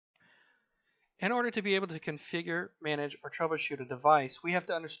In order to be able to configure, manage, or troubleshoot a device, we have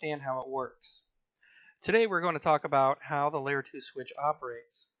to understand how it works. Today we're going to talk about how the layer 2 switch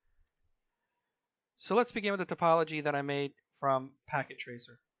operates. So let's begin with the topology that I made from Packet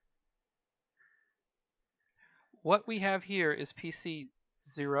Tracer. What we have here is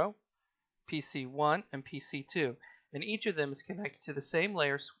PC0, PC1, and PC2, and each of them is connected to the same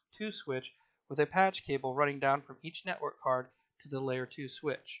layer 2 switch with a patch cable running down from each network card to the layer 2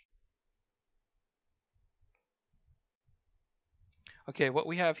 switch. Okay, what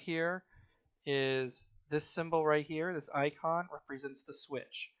we have here is this symbol right here, this icon represents the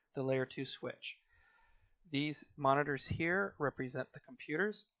switch, the layer 2 switch. These monitors here represent the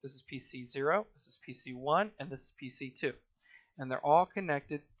computers. This is PC0, this is PC1, and this is PC2. And they're all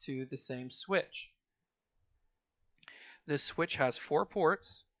connected to the same switch. This switch has 4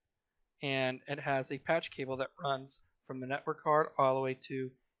 ports, and it has a patch cable that runs from the network card all the way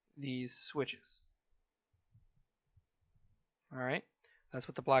to these switches. All right, that's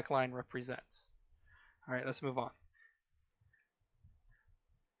what the black line represents. All right, let's move on.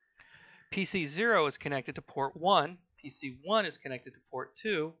 PC0 is connected to port 1, PC1 is connected to port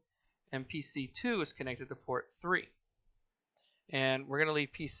 2, and PC2 is connected to port 3. And we're going to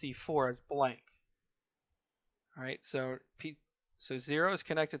leave PC4 as blank. All right, so 0 is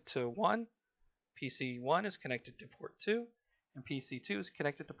connected to 1, PC1 is connected to port 2, and PC2 is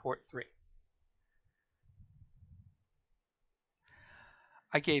connected to port 3.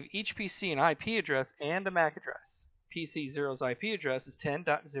 I gave each PC an IP address and a MAC address. PC0's IP address is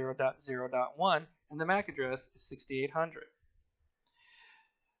 10.0.0.1 and the MAC address is 6800.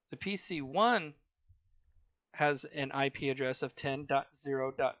 The PC1 has an IP address of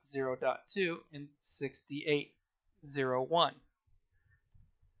 10.0.0.2 and 6801.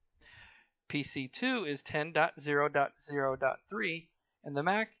 PC2 is 10.0.0.3 and the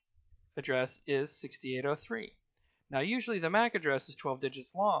MAC address is 6803. Now usually the MAC address is 12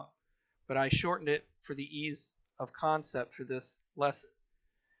 digits long, but I shortened it for the ease of concept for this lesson.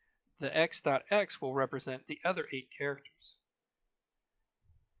 The x.x will represent the other 8 characters.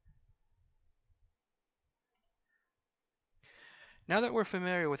 Now that we're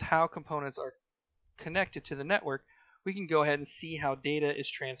familiar with how components are connected to the network, we can go ahead and see how data is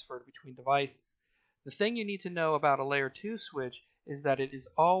transferred between devices. The thing you need to know about a layer 2 switch is that it is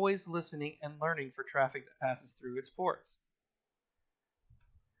always listening and learning for traffic that passes through its ports.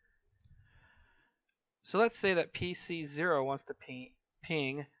 So let's say that PC0 wants to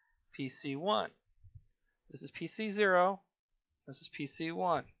ping PC1. This is PC0, this is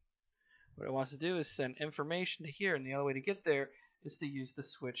PC1. What it wants to do is send information to here, and the only way to get there is to use the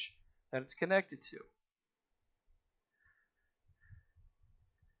switch that it's connected to.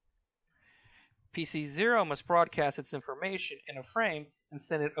 PC0 must broadcast its information in a frame and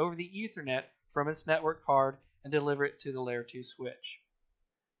send it over the Ethernet from its network card and deliver it to the layer 2 switch.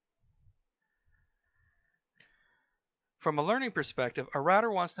 From a learning perspective, a router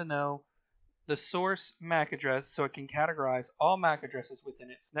wants to know the source MAC address so it can categorize all MAC addresses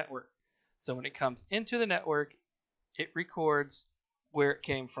within its network. So when it comes into the network, it records where it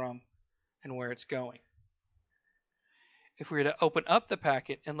came from and where it's going. If we were to open up the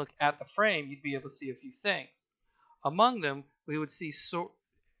packet and look at the frame, you'd be able to see a few things. Among them, we would see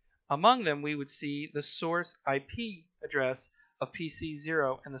the source IP address of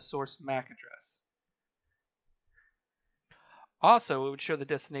PC0 and the source MAC address. Also, it would show the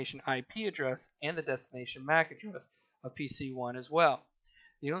destination IP address and the destination MAC address of PC1 as well.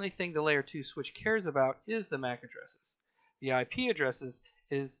 The only thing the layer 2 switch cares about is the MAC addresses. The IP addresses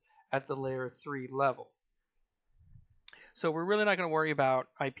is at the layer 3 level. So we're really not going to worry about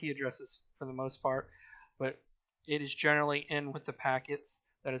IP addresses for the most part, but it is generally in with the packets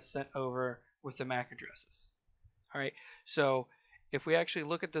that is sent over with the MAC addresses. All right, so if we actually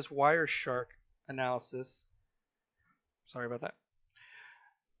look at this Wireshark analysis, sorry about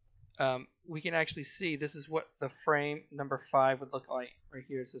that, we can actually see this is what the frame number 5 would look like. Right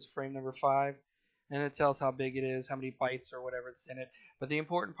here it says frame number 5, and it tells how big it is, how many bytes or whatever that's in it. But the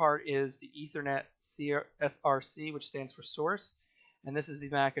important part is the Ethernet SRC, which stands for source, and this is the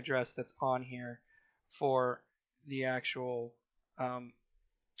MAC address that's on here for the actual MAC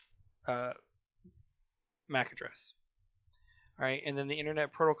address. All right, and then the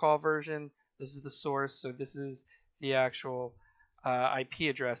Internet Protocol version, this is the source, so this is the actual IP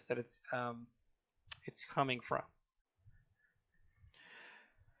address that it's coming from.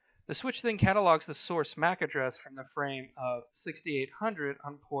 The switch then catalogs the source MAC address from the frame of 6800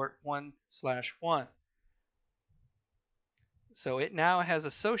 on port 1/1. So it now has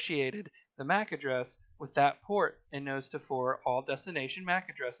associated the MAC address with that port and knows to forward all destination MAC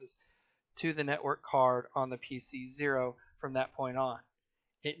addresses to the network card on the PC0 from that point on.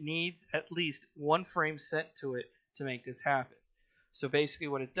 It needs at least one frame sent to it to make this happen. So basically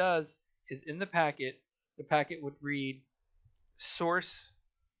what it does is in the packet would read source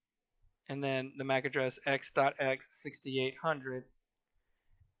and then the MAC address x.x 6800,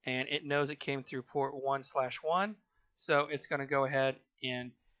 and it knows it came through port 1/1, so it's going to go ahead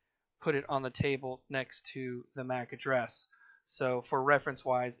and put it on the table next to the MAC address. So for reference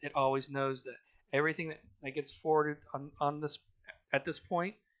wise, it always knows that everything that gets forwarded on this at this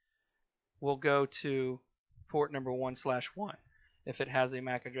point will go to port number 1/1 if it has a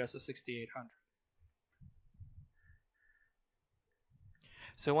MAC address of 6800.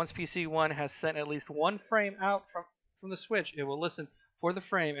 So once PC1 has sent at least one frame out from the switch, it will listen for the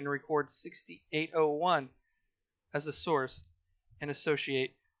frame and record 6801 as the source and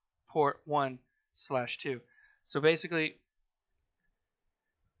associate port 1/2. So basically,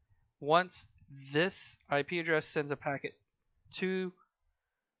 once this IP address sends a packet to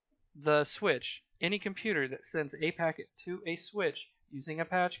the switch, any computer that sends a packet to a switch using a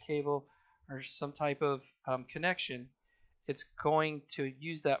patch cable or some type of connection, it's going to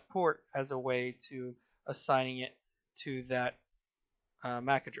use that port as a way to assigning it to that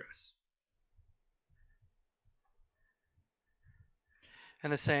MAC address.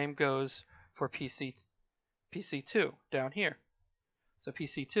 And the same goes for PC2 down here. So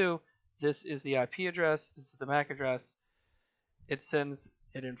PC2, this is the IP address, this is the MAC address. It sends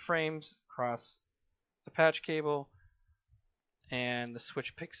it in frames across the patch cable, and the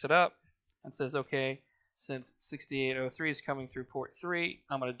switch picks it up and says, okay, since 6803 is coming through port 3,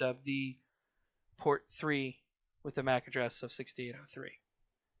 I'm going to dub the port 3 with the MAC address of 6803.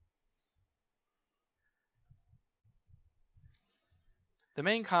 The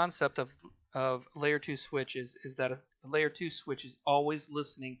main concept of layer 2 switches is that a layer 2 switch is always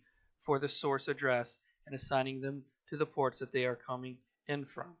listening for the source address and assigning them to the ports that they are coming in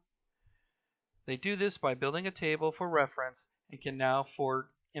from. They do this by building a table for reference and can now forward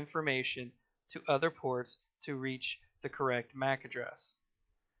information to other ports to reach the correct MAC address.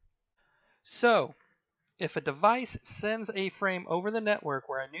 So, if a device sends a frame over the network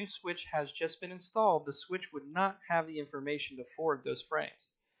where a new switch has just been installed, the switch would not have the information to forward those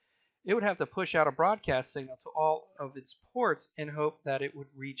frames. It would have to push out a broadcast signal to all of its ports in hope that it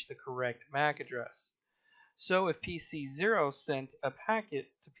would reach the correct MAC address. So if PC0 sent a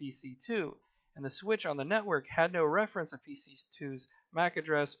packet to PC2 and the switch on the network had no reference of PC2's MAC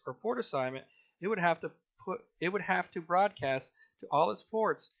address or port assignment, it would have to broadcast to all its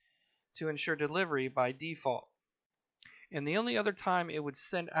ports to ensure delivery by default. And the only other time it would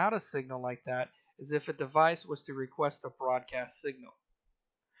send out a signal like that is if a device was to request a broadcast signal.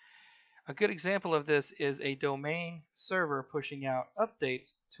 A good example of this is a domain server pushing out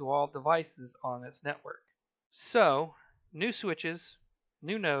updates to all devices on its network. So, new switches,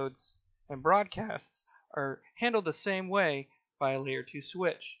 new nodes, and broadcasts are handled the same way by a layer 2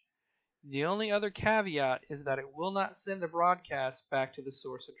 switch. The only other caveat is that it will not send the broadcast back to the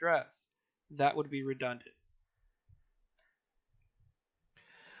source address. That would be redundant.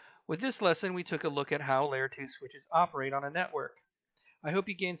 With this lesson, we took a look at how layer 2 switches operate on a network. I hope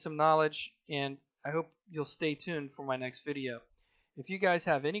you gained some knowledge, and I hope you'll stay tuned for my next video. If you guys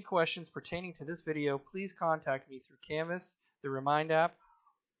have any questions pertaining to this video, please contact me through Canvas, the Remind app,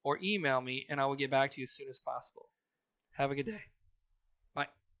 or email me, and I will get back to you as soon as possible. Have a good day.